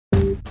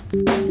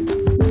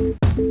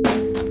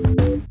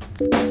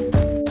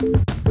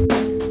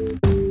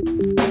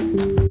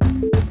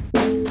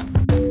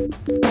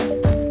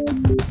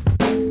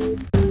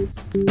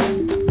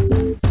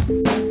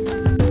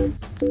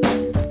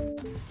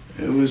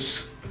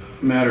was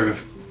a matter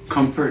of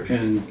comfort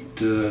and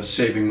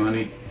saving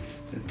money.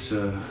 It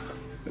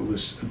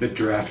was a bit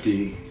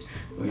drafty.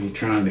 When you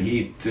turn on the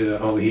heat,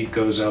 all the heat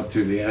goes out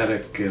through the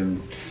attic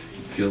and it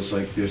feels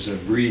like there's a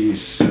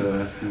breeze,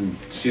 and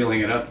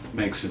sealing it up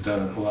makes it a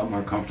lot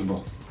more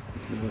comfortable.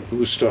 The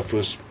loose stuff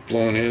was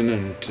blown in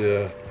and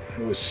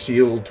it was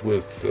sealed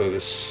with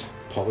this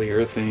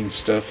polyurethane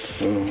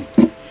stuff.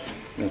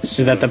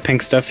 Is that the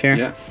pink stuff here?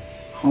 Yeah.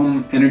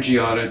 Home energy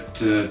audit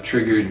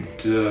triggered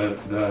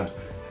the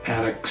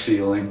attic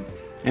sealing.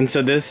 And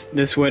so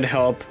this would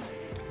help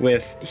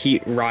with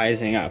heat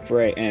rising up,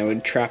 right? And it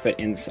would trap it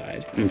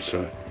inside.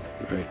 Inside,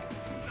 right.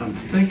 I'm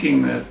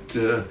thinking that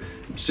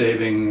I'm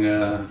saving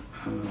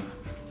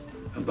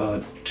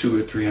about $200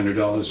 or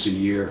 $300 a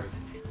year.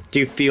 Do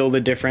you feel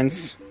the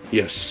difference?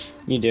 Yes.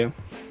 You do?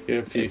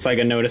 Yeah, it's like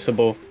a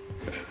noticeable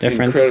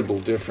difference? Incredible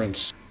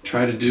difference.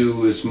 Try to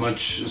do as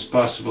much as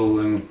possible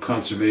in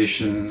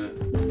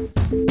conservation.